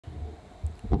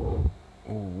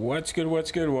What's good?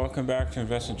 What's good? Welcome back to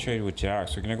Invest and Trade with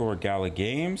Jax. We're gonna go over Gala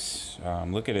games.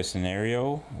 Look at a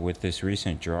scenario with this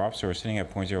recent drop. So we're sitting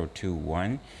at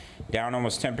 0.021, down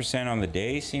almost 10% on the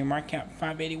day. Seeing market cap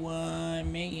 581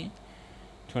 million.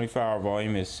 24-hour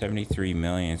volume is 73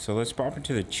 million. So let's pop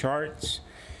into the charts.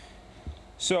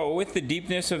 So with the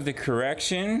deepness of the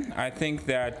correction, I think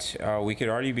that we could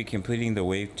already be completing the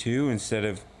wave 2 instead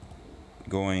of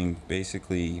going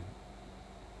basically.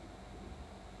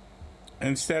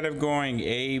 Instead of going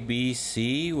A, B,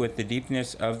 C with the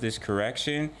deepness of this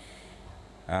correction,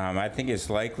 I think it's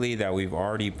likely that we've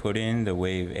already put in the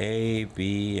wave A,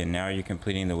 B, and now you're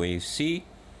completing the wave C.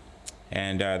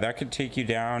 And that could take you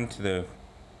down to the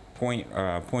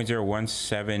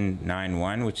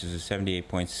 0.01791, which is a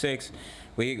 78.6.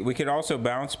 We could also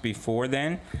bounce before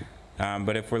then.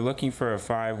 But if we're looking for a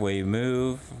 5-wave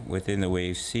move within the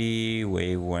wave C,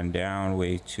 wave 1 down,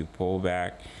 wave 2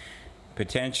 pullback,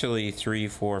 potentially 3,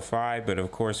 4, 5, but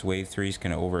of course wave 3 is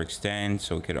going to overextend,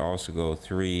 so it could also go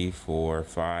 3, 4,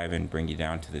 5 and bring you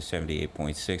down to the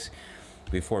 78.6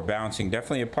 before bouncing.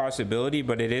 Definitely a possibility,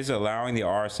 but it is allowing the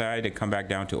RSI to come back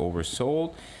down to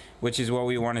oversold, which is what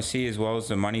we want to see, as well as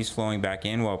the money's flowing back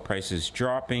in while prices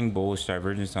dropping, bullish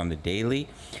divergence on the daily.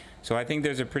 So I think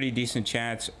there's a pretty decent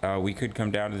chance we could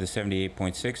come down to the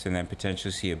 78.6 and then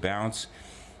potentially see a bounce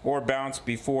or bounce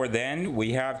before then.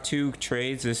 We have 2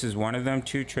 trades. This is one of them.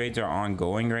 2 trades are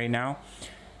ongoing right now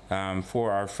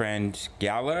for our friend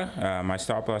Gala. My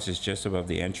stop loss is just above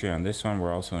the entry on this one.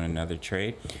 We're also in another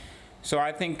trade. So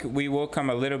I think we will come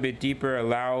a little bit deeper,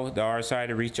 allow the RSI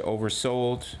to reach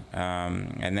oversold,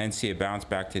 and then see a bounce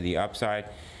back to the upside.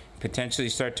 Potentially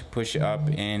start to push up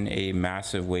in a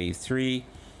massive wave 3.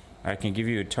 I can give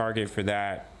you a target for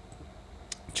that.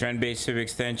 Trend-based sub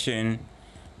extension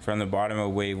from the bottom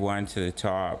of wave 1 to the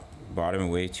top, bottom of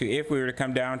wave 2. If we were to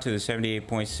come down to the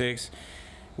 78.6,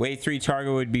 wave 3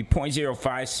 target would be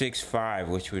 0.0565,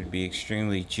 which would be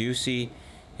extremely juicy,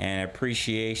 and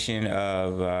appreciation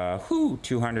of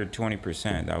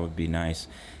 220%. That would be nice.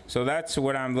 So that's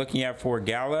what I'm looking at for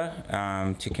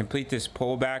Gala, to complete this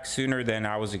pullback sooner than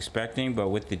I was expecting, but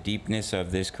with the deepness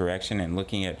of this correction and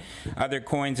looking at other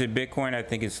coins and Bitcoin, I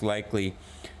think it's likely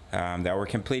that we're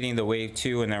completing the wave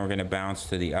 2 and then we're going to bounce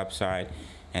to the upside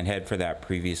and head for that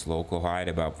previous local high at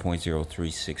about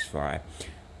 0.0365.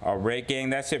 All right,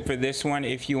 gang, that's it for this one.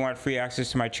 If you want free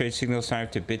access to my trade signals, sign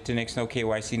up to BTCC. No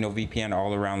KYC, no VPN,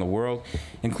 all around the world,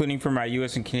 including for my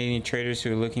US and Canadian traders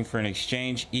who are looking for an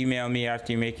exchange. Email me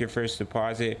after you make your first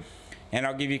deposit, and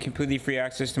I'll give you completely free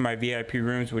access to my VIP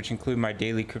rooms, which include my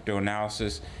daily crypto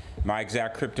analysis, my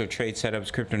exact crypto trade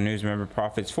setups, crypto news, member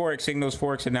profits, Forex signals,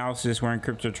 Forex analysis. We're in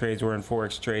crypto trades, we're in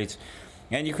Forex trades.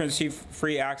 And you can receive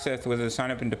free access with a sign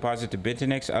up and deposit to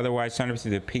BTCC. Otherwise, sign up to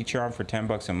the Patreon for 10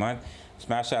 bucks a month.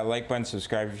 Smash that like button,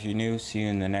 subscribe if you're new. See you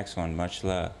in the next one. Much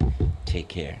love. Take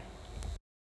care.